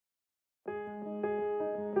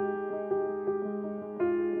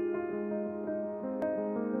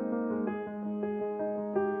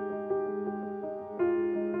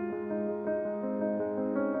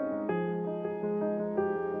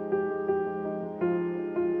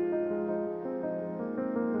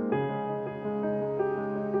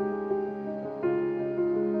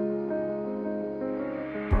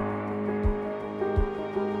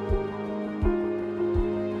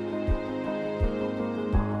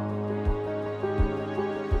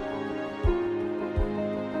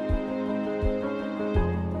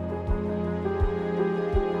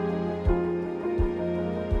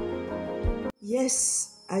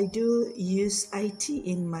Yes, I do use IT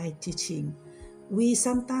in my teaching. We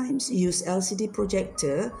sometimes use LCD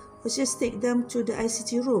projector or just take them to the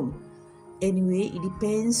ICT room. Anyway, it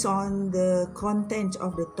depends on the content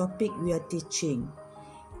of the topic we are teaching.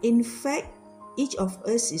 In fact, each of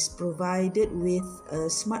us is provided with a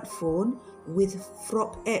smartphone with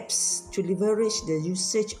Frog apps to leverage the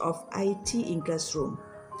usage of IT in classroom.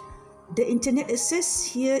 The internet access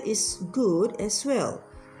here is good as well.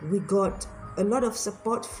 We got a lot of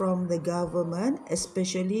support from the government,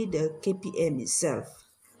 especially the KPM itself.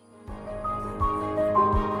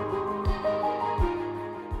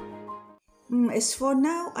 As for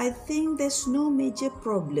now, I think there's no major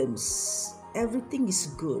problems. Everything is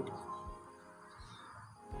good.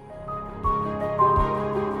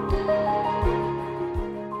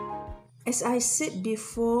 As I said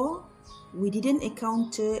before, we didn't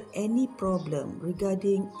encounter any problem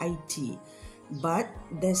regarding IT, but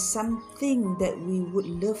there's something that we would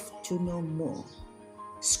love to know more.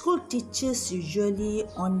 School teachers usually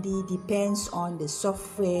only depends on the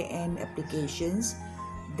software and applications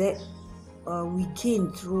that we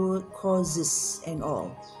gain through courses and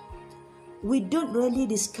all. We don't really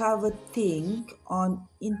discover things on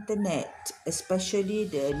internet, especially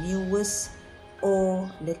the newest or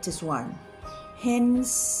latest one.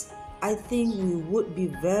 Hence, I think we would be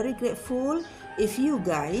very grateful if you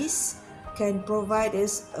guys can provide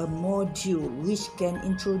us a module which can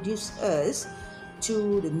introduce us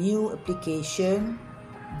to the new application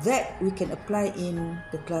that we can apply in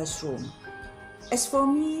the classroom. As for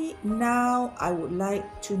me, now I would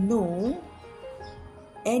like to know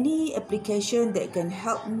any application that can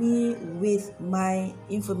help me with my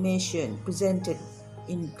information presented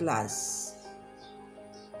in class.